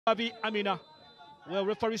Avi Amina. Well,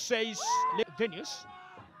 referee says venues.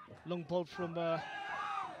 Long ball from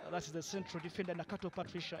that's the central defender Nakato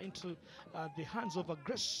Patricia into the hands of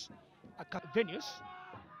Grace venues.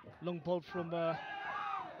 Long ball from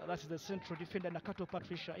that's the central defender Nakato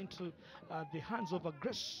Patricia into the hands of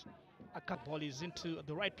Grace. Ball is into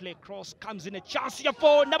the right play, cross comes in, a chance here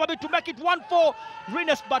for Nababi to make it 1-4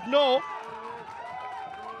 Rines, but no.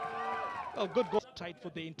 Oh, good goal. Tight for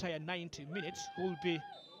the entire 90 minutes. We'll be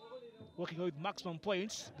working with maximum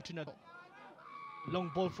points between a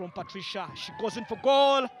long ball from Patricia. She goes in for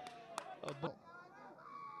goal.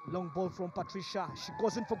 Long ball from Patricia. She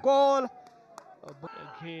goes in for goal.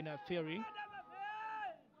 Again, Ferry.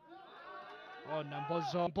 Oh,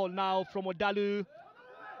 Nambozo. Ball now from Odalu.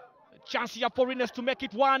 Chance here for Rines to make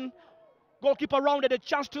it 1. Goalkeeper rounded, a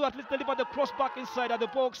chance to at least deliver the cross back inside of the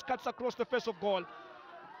box. Cuts across the face of goal.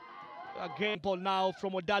 Again, ball now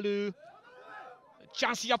from Odalu.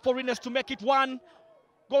 Chance here for Rines to make it 1.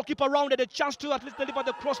 Goalkeeper rounded, a chance to at least deliver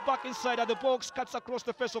the cross back inside of the box. Cuts across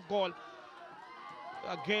the face of goal.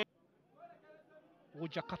 Again,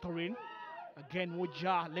 Wuja Catherine. Again,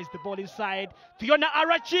 Wuja lays the ball inside. Fiona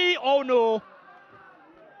Arachi. Oh no.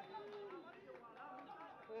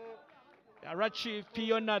 Arachi,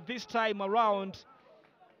 Fiona this time around.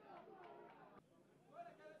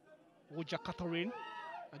 Wuja Catherine.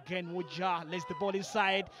 Again, Wuja lays the ball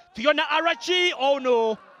inside. Fiona Arachi. Oh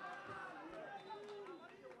no.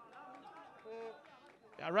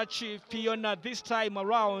 Arachi, Fiona this time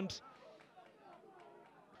around.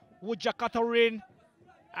 Wuja Catherine.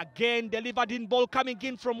 Again, delivered in ball coming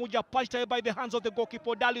in from Wuja, pushed away by the hands of the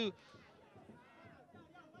goalkeeper Dalu.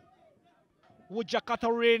 Wuja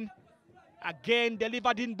Catherine. Again,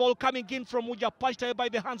 delivered in ball coming in from Wuja, pushed away by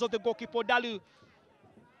the hands of the goalkeeper Dalu.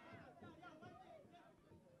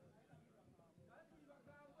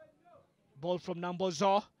 Ball from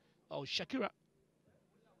Nambozo. Oh, Shakira.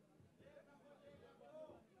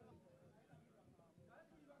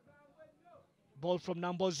 Ball from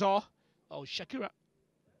Nambozo. Oh, Shakira.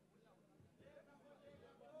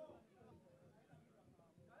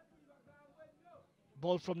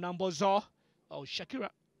 Ball from Nambozo. Oh, Shakira.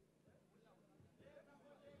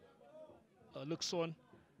 Looks on.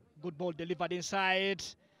 Good ball delivered inside.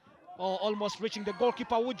 Oh, almost reaching the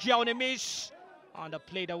goalkeeper. Wujia on a miss. And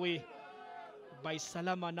played away by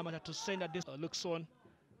Salama Namata to send at this. Looks on.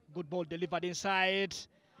 Good ball delivered inside.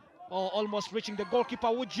 Oh, almost reaching the goalkeeper.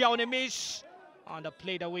 Wujia on a miss. And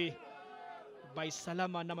played away by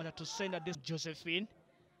Salama Namata to send at this. Josephine.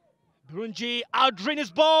 Burunji outdrain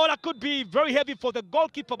his ball. That could be very heavy for the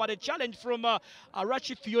goalkeeper, but a challenge from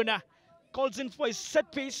Arachi Fiona. Calls in for a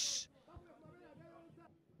set piece.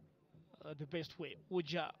 The best way.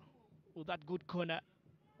 Uja with that good corner.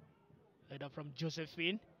 Header from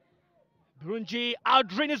Josephine. Burunji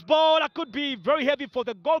outdrain his ball. That could be very heavy for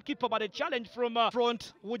the goalkeeper, but a challenge from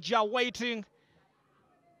front. Uja waiting.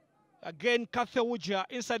 Again, Kathe Uja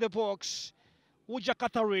inside the box. Uja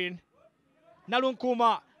Catherine.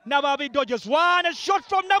 Nalunkuma. Nababi dodges one. A shot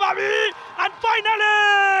from Nababi. And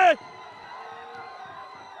finally,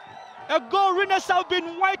 a goal Rines have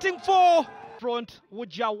been waiting for. Front.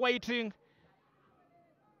 Uja waiting.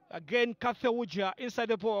 Again, Kathe Uja inside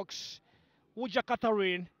the box. Uja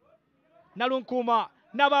Catherine. Nalunkuma.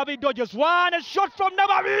 Nababi dodges one. A shot from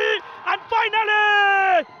Nababi. And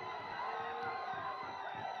finally,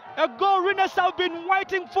 a goal Rines have been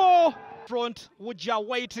waiting for. Front. Uja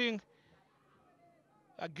waiting.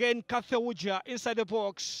 Again, Kathe Uja inside the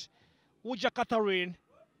box. Uja Catherine.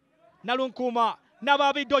 Nalunkuma.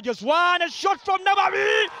 Nababi dodges one. A shot from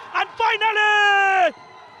Nababi. And finally,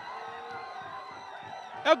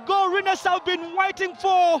 a goal Rines have been waiting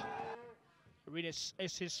for. Rines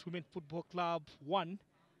SS Women Football Club 1.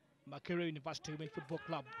 Makerere University Women Football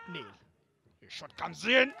Club 0. A shot comes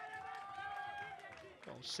in.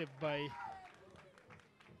 Oh, saved by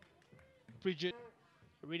Bridget.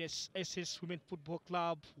 Rines SS Women Football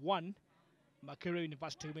Club 1. Makerere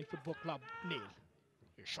University Women Football Club 0.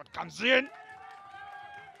 A shot comes in.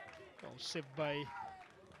 Oh, saved by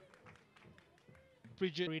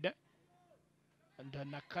Bridget Reader. And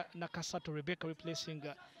Nakasato Rebecca replacing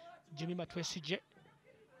Jemima Twesije.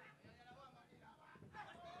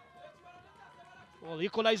 Well,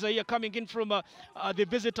 equalizer here coming in from the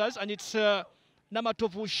visitors, and it's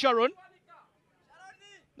Namatovu Sharon.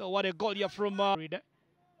 Oh, what a goal here from Reader.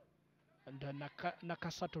 And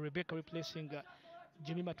Nakasato Rebecca replacing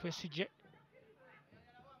Jemima Twesije.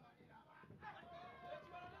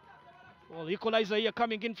 Well, equalizer here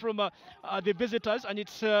coming in from the visitors, and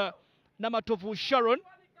it's Namatovu Sharon.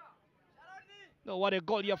 Oh, what a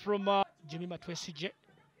goal here from Jemima Twesije.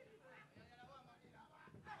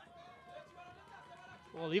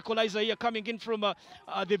 Well, equalizer here coming in from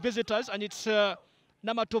the visitors, and it's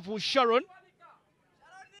Namatovu Sharon.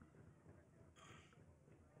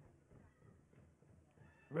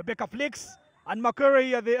 Rebecca flicks, and Makerere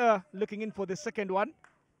here, they are looking in for the second one.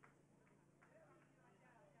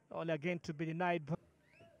 Only again to be denied.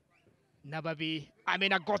 Nababi,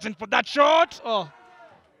 got in for that shot. Oh,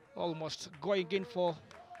 almost going in for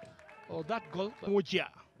that goal. Mujia.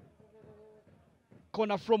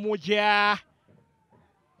 Corner from Mujia.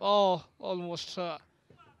 Oh, almost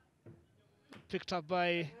picked up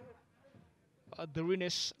by the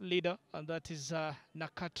Rines leader, and that is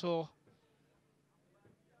Nakato.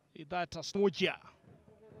 That's Mujia.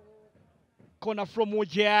 Corner from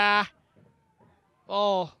Mujia.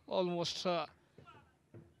 Oh, almost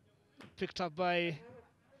picked up by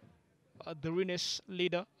the Rines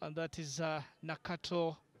leader, and that is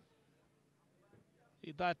Nakato.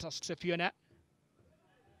 That's Sefiona.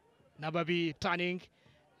 Nababi turning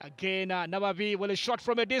again. Nababi will a shot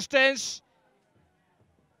from a distance.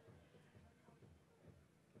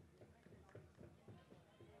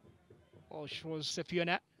 Oh, she was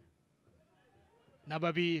Sefiona.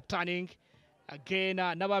 Nababi turning again.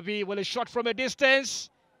 Nababi will a shot from a distance.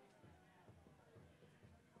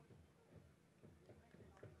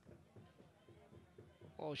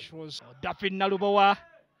 Oh, she was Daphin Nalubowa.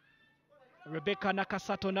 Rebecca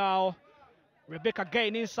Nakasato now. Rebecca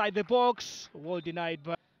again inside the box. Well denied,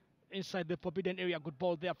 but inside the forbidden area. Good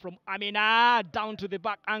ball there from Amina. Down to the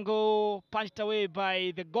back angle. Punched away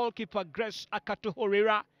by the goalkeeper, Grace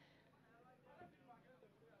Akatuhorira.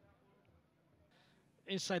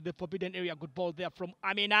 Inside the forbidden area. Good ball there from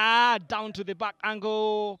Amina. Down to the back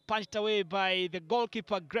angle. Punched away by the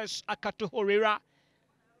goalkeeper, Grace Akatuhorira.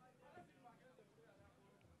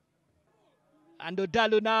 And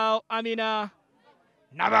Odalu now. Amina.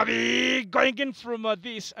 Nababi going in from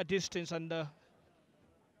this distance and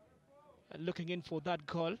looking in for that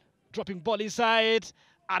goal. Dropping ball inside.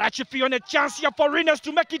 Arachifi on a chance here for Rines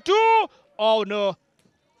to make it 2. Oh no.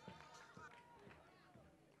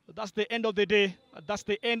 That's the end of the day. That's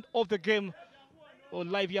the end of the game. Oh,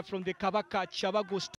 live here from the Kabaka Chabago